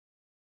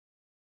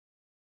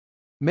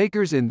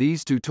Makers, in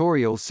these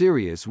tutorial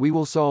series we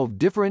will solve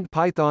different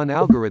Python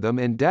algorithm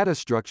and data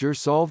structure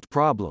solved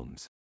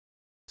problems.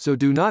 So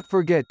do not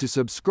forget to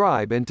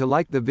subscribe and to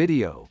like the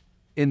video.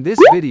 In this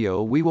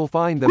video we will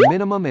find the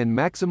minimum and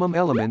maximum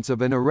elements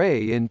of an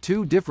array in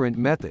two different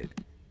methods.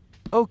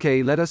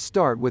 Okay, let us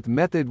start with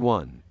method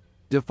 1.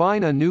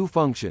 Define a new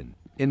function,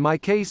 in my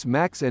case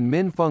max and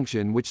min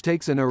function, which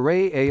takes an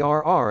array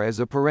ARR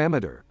as a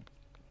parameter.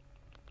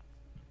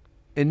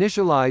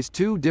 Initialize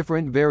two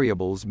different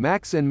variables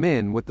max and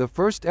min with the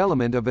first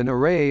element of an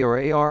array or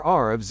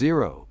ARR of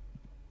 0.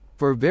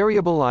 For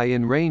variable I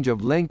in range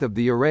of length of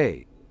the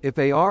array, if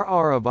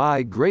ARR of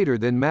I greater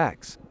than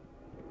max,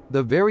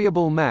 the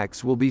variable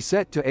max will be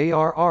set to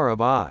ARR of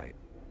I.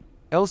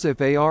 Else if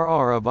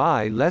ARR of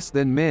I less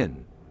than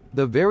min,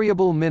 the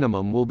variable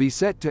minimum will be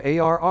set to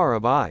ARR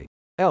of I,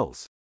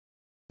 else.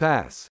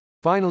 Pass.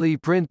 Finally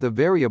print the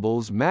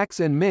variables max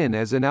and min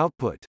as an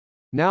output.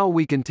 Now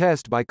we can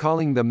test by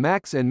calling the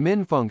max and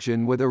min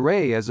function with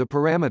array as a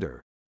parameter.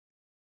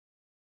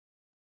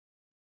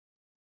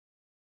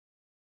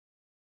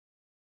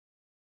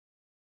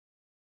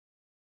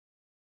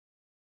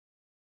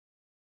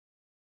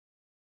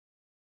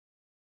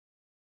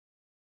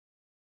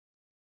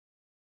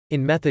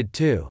 In method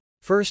 2,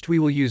 first we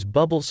will use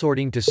bubble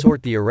sorting to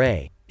sort the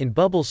array. In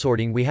bubble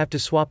sorting we have to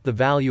swap the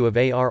value of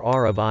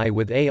ARR of I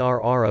with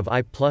ARR of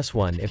I plus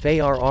 1 if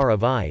ARR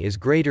of I is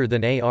greater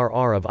than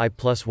ARR of I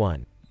plus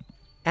 1.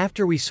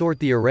 After we sort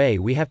the array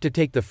we have to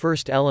take the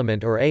first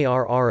element or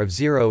ARR of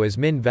 0 as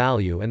min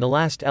value and the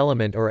last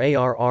element or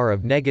ARR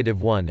of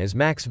 -1 as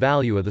max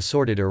value of the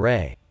sorted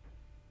array.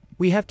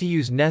 We have to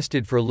use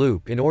nested for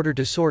loop in order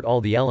to sort all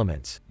the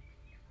elements.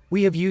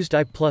 We have used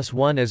I plus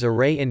 1 as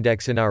array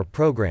index in our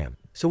program,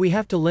 so we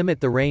have to limit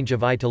the range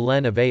of I to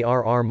len of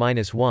ARR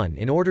minus 1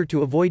 in order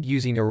to avoid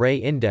using array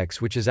index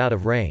which is out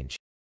of range.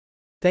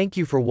 Thank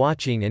you for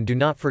watching and do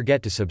not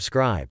forget to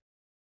subscribe.